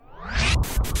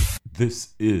This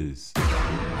is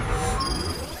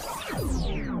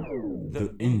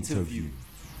The Interview.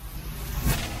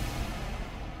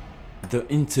 The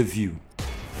Interview,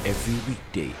 every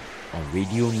weekday on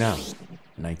Radio Now,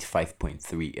 95.3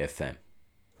 FM.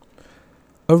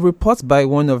 A report by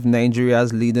one of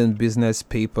Nigeria's leading business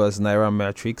papers,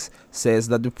 Nairametrics, says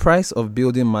that the price of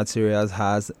building materials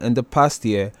has, in the past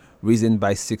year, risen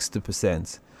by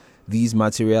 60%. These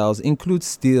materials include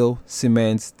steel,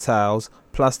 cement, tiles,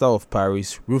 plaster of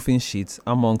Paris, roofing sheets,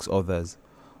 amongst others.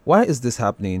 Why is this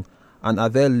happening? And are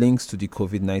there links to the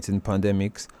COVID-19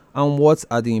 pandemics? And what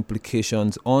are the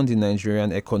implications on the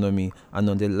Nigerian economy and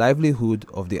on the livelihood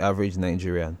of the average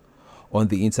Nigerian? On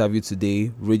the interview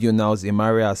today, Radio Now's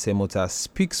Imari Asemota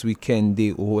speaks with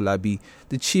Kehinde Owolabi,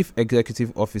 the Chief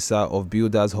Executive Officer of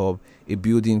Builders Hub, a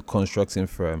building constructing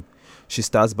firm. She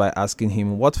starts by asking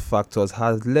him what factors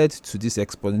has led to this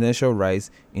exponential rise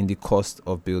in the cost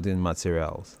of building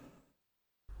materials.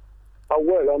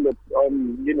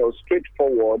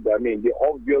 Straightforward, the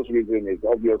obvious reason is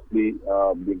obviously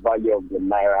the value of the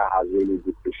Naira has really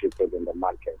depreciated in the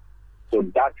market. So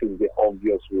that is the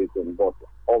obvious reason. But,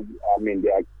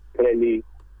 there are clearly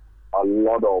a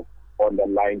lot of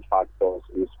underlying factors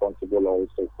responsible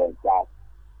also for that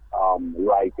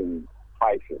rise in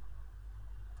prices.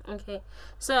 Okay,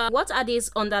 so what are these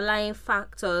underlying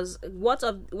factors? What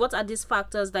are these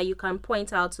factors that you can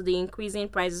point out to the increasing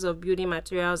prices of building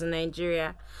materials in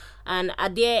Nigeria? And are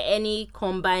there any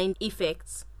combined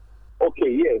effects?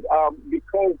 Okay, yes.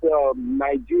 Because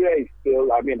Nigeria is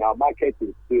still, our market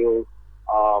is still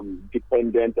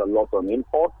dependent a lot on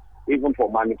imports. Even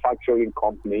for manufacturing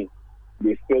companies,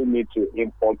 they still need to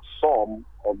import some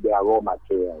of their raw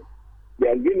materials.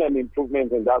 There has been an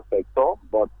improvement in that sector,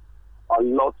 but a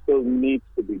lot still needs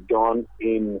to be done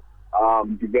in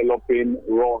developing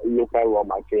local raw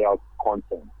materials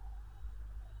content.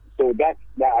 So that's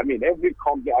that. Every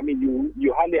company.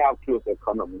 You hardly have closed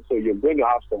economy, so you're going to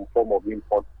have some form of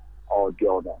import or the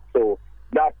other. So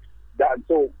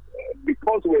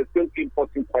because we're still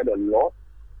importing quite a lot,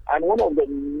 and one of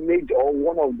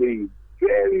the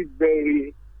very,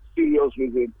 very serious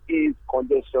reasons is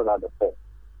congestion at the port.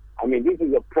 This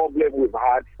is a problem we've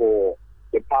had for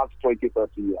the past 20,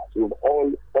 30 years. We've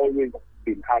always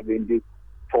been having this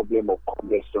problem of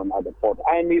congestion at the port.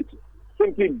 And it's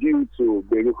simply due to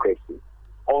bureaucracy.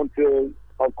 Until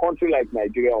a country like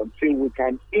Nigeria, until we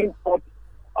can import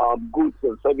goods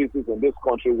and services in this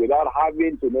country without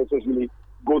having to necessarily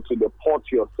go to the port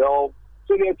yourself.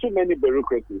 So there are too many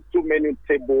bureaucracies, too many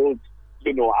tables,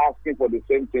 asking for the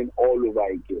same thing all over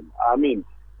again.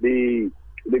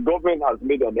 The government has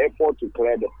made an effort to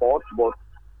clear the port, but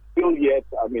still yet,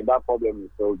 that problem is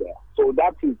still there. So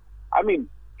that is,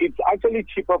 it's actually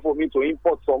cheaper for me to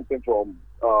import something from,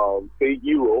 say,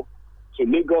 Europe to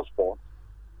Lagos port.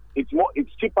 It's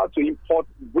cheaper to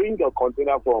bring a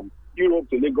container from Europe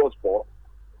to Lagos port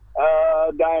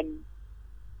than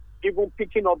even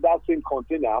picking up that same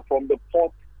container from the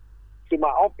port to my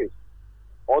office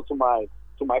or to my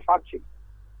factory.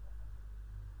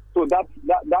 So that's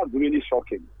really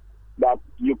shocking that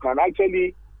you can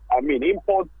actually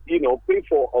import, pay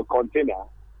for a container.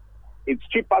 It's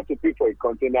cheaper to pay for a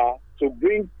container to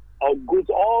bring goods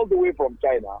all the way from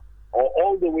China or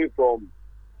all the way from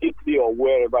Italy or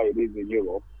wherever it is in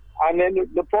Europe. And then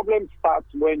the problem starts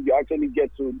when you actually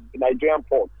get to the Nigerian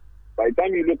ports. By the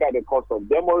time you look at the cost of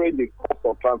demurrage, the cost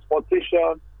of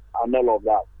transportation, and all of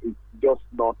that, it's just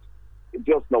not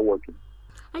working.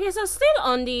 Okay, so still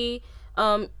on the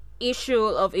issue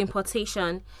of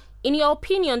importation, in your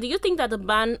opinion, do you think that the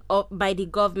ban by the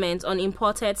government on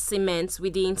imported cement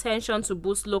with the intention to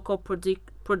boost local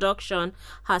production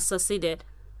has succeeded?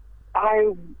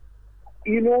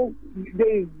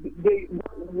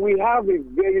 We have a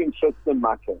very interesting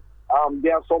market.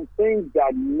 There are some things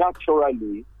that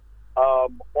naturally,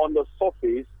 on the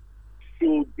surface,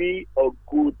 should be a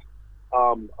good,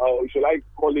 should I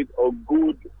call it a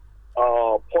good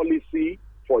policy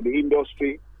for the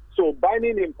industry. So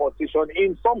banning importation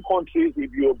in some countries,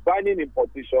 if you're banning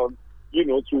importation,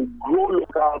 to grow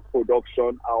local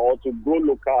production or to grow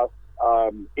local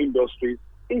industries,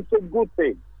 it's a good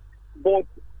thing. But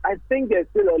I think there's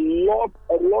still a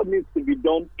lot needs to be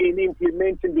done in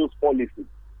implementing those policies.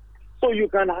 So you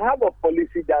can have a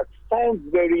policy that sounds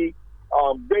very,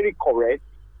 very correct,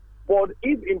 but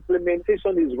if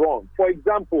implementation is wrong, for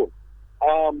example,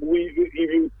 if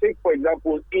you take, for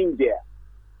example, India,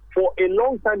 for a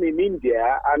long time in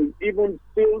India, and even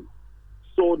still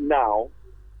so now,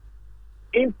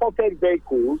 imported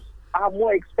vehicles are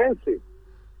more expensive.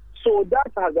 So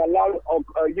that has allowed,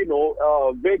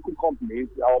 vehicle companies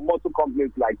or motor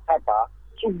companies like Tata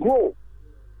to grow.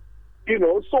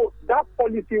 So that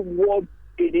policy works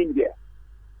in India.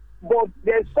 But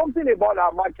there's something about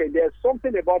our market, there's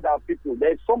something about our people,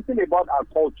 there's something about our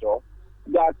culture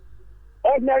that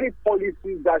ordinary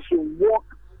policies that should work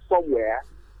somewhere,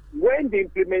 when the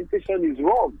implementation is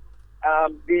wrong.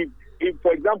 If,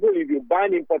 for example, if you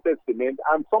ban imported cement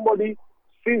and somebody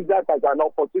sees that as an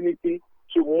opportunity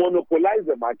to monopolize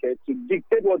the market, to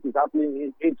dictate what is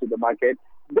happening into the market,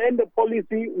 then the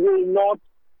policy will not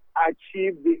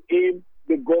achieve the aim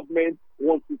the government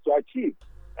wants it to achieve.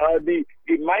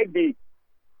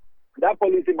 That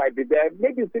policy might be there,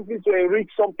 maybe simply to enrich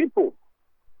some people.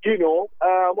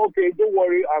 Okay, don't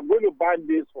worry, I'm going to ban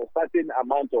this for a certain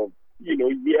amount of,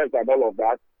 years and all of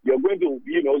that. You're going to,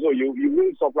 so you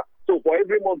will suffer. So for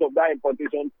every month of that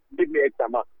importation, give me X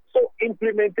amount. So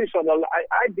implementation,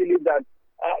 I believe that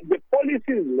the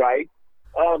policy is right.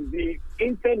 The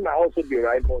intent might also be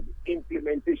right, but the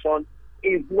implementation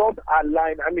is not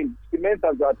aligned. I mean, cement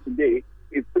as of today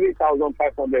is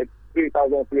 3,500,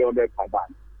 3,300 per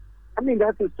bag. I mean,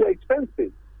 that is too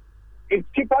expensive. It's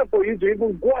cheaper for you to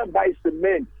even go and buy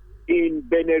cement in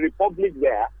Benin Republic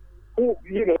there, who,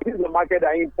 this is the market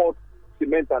that imports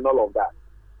cement and all of that.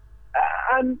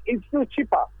 And it's still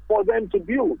cheaper for them to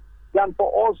build than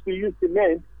for us to use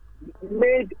cement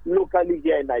made locally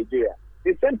here in Nigeria.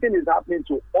 The same thing is happening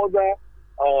to other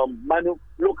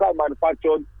local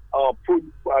manufactured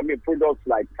products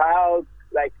like tiles.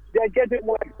 Like, they're getting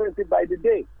more expensive by the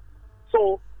day.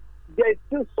 So there's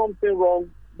still something wrong.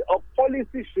 A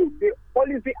policy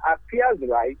appears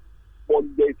right, but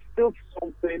there's still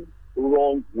something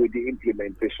wrong with the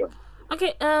implementation.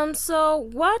 Okay, so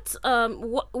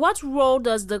what role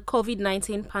does the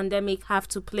COVID-19 pandemic have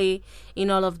to play in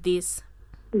all of this?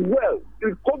 Well,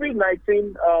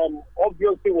 COVID-19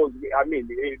 obviously was,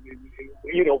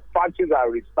 factories are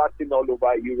restarting all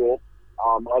over Europe.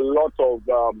 A lot of,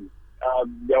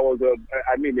 there was a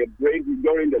break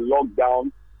during the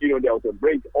lockdown. There was a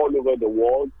break all over the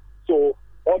world. So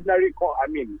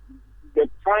the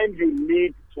time you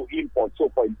need to import. So,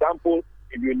 for example,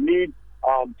 if you need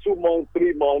 2 months,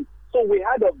 3 months. So we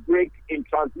had a break in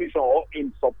transmission or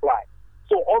in supply.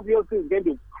 So obviously it's going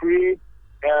to create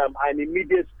an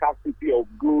immediate scarcity of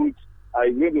goods.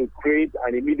 It's going to create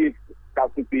an immediate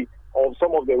scarcity of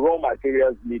some of the raw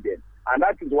materials needed. And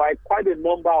that is why quite a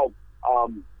number of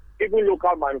even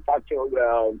local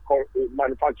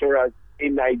manufacturers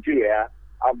in Nigeria,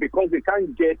 because they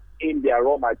can't get in their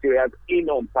raw materials in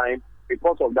on time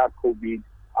because of that COVID.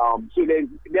 So there's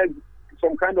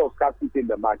some kind of scarcity in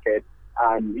the market,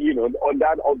 and on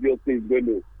that obviously is going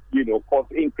to cause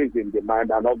increase in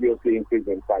demand and obviously increase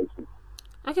in prices.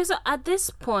 Okay, so at this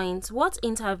point, what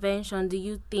intervention do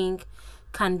you think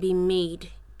can be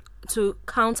made to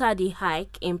counter the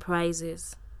hike in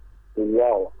prices?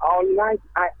 Well, I would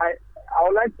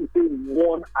like to say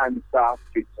one answer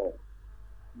fits all,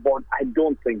 but I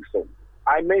don't think so.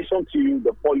 I mentioned to you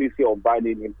the policy of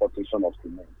banning importation of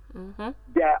cement. Mm-hmm.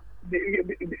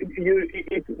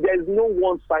 There's no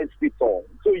one size fits all,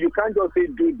 so you can't just say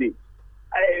do this.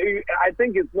 I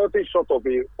think it's nothing short of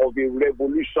a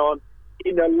revolution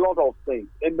in a lot of things.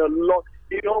 We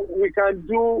can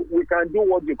do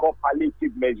what you call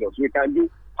palliative measures. We can do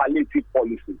palliative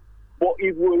policy. But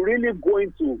if we're really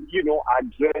going to,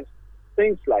 address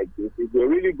things like this, if we're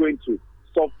really going to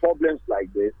solve problems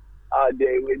like this,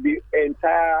 the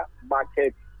entire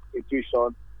market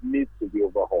situation needs to be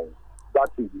overhauled. That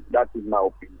is my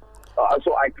opinion.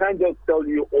 So I can't just tell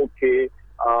you, okay,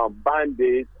 ban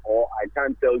this, or I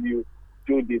can't tell you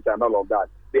do this and all of that.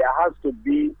 There has to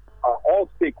be all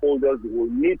stakeholders will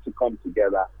need to come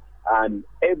together, and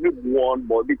everyone,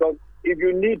 because if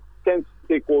you need 10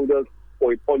 stakeholders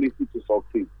for a policy to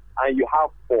succeed, and you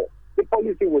have 4, the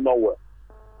policy will not work.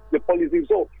 So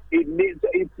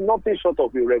it's nothing short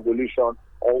of a revolution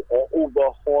or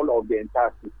overhaul of the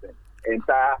entire system. It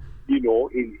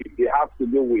has to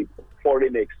do with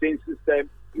foreign exchange system.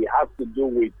 It has to do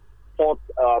with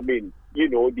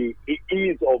the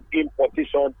ease of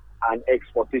importation and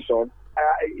exportation.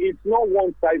 It's not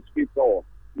one size fits all.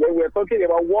 When we're talking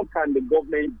about what can the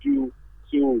government do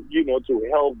to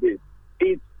help this,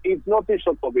 it's nothing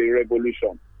short of a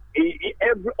revolution.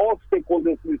 All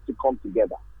stakeholders need to come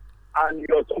together, and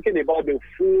you're talking about the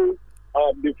full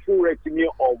retinue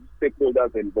of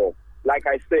stakeholders involved. Like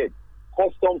I said,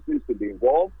 customs needs to be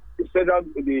involved. The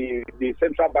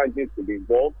central bank needs to be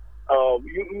involved.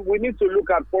 We need to look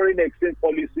at foreign exchange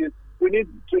policies. We need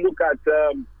to look at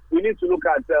the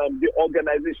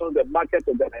organizations, the market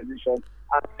organizations,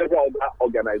 and several other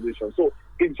organizations. So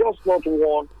it's just not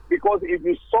one, because if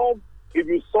you solve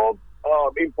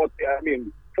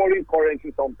foreign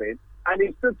currency something, and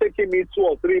it's still taking me 2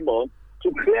 or 3 months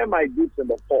to clear my goods in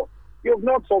the port. You have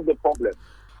not solved the problem.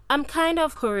 I'm kind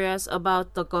of curious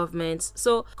about the government.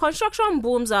 So, construction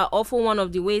booms are often one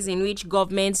of the ways in which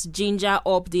governments ginger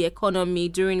up the economy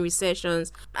during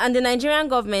recessions. And the Nigerian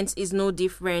government is no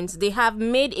different. They have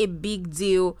made a big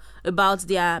deal about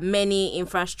their many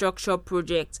infrastructure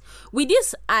projects. Will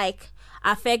this hike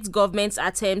affect government's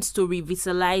attempts to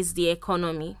revitalize the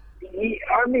economy?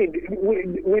 I mean,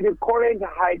 with the current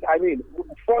hike,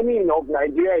 funny enough,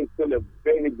 Nigeria is still a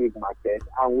very big market,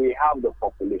 and we have the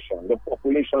population. The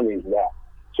population is there.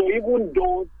 So even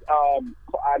though,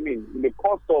 the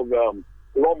cost of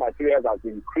raw materials has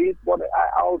increased, but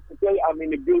I'll tell you, I'm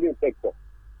in the building sector.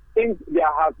 Since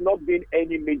there has not been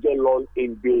any major lull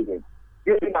in building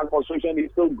and construction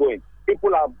is still going.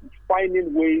 People are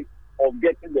finding ways of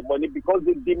getting the money because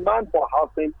the demand for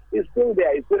housing is still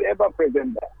there. It's still ever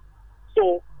present there.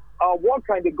 So what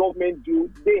can the government do?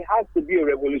 There has to be a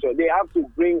revolution. They have to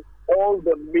bring all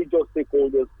the major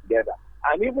stakeholders together.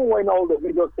 And even when all the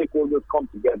major stakeholders come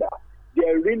together,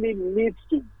 there really needs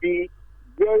to be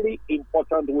very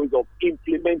important ways of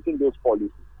implementing those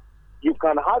policies. You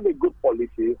can have a good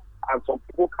policy, and some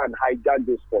people can hijack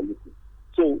those policies.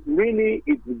 So really,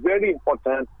 it's very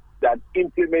important that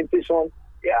implementation,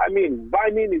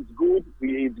 banning is good.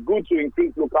 It's good to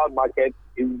increase local markets.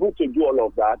 It's good to do all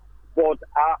of that. But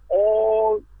are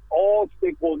all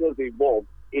stakeholders involved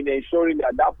in ensuring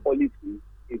that that policy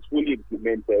is fully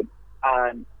implemented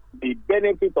and the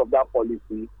benefit of that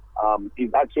policy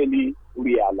is actually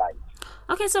realized?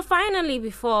 Okay, so finally,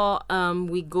 before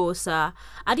we go, sir,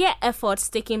 are there efforts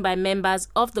taken by members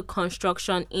of the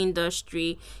construction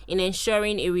industry in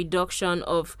ensuring a reduction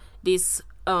of this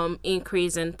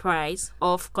increase in price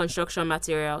of construction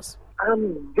materials?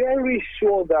 I'm very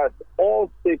sure that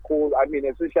all stakeholders,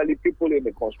 especially people in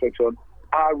the construction,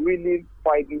 are really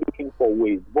looking for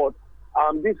ways. But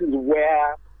this is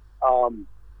where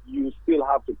you still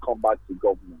have to come back to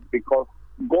government, because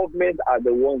government are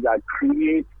the ones that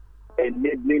create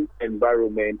enabling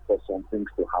environment for some things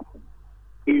to happen.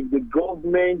 If the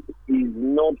government is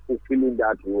not fulfilling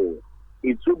that role,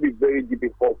 it will be very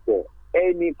difficult for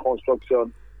any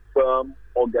construction firm,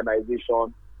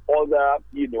 organization, other,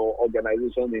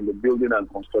 organizations in the building and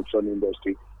construction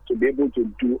industry to be able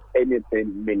to do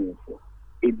anything meaningful.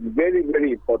 It's very,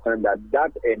 very important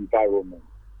that environment,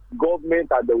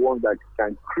 government are the ones that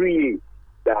can create,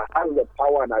 that have the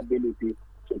power and ability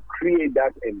to create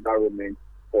that environment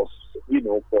for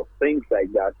things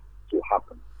like that to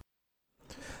happen.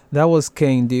 That was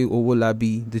Kehinde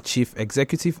Owolabi, the Chief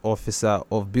Executive Officer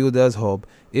of Builders Hub,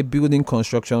 a building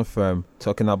construction firm,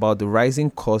 talking about the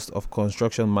rising cost of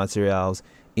construction materials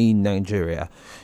in Nigeria.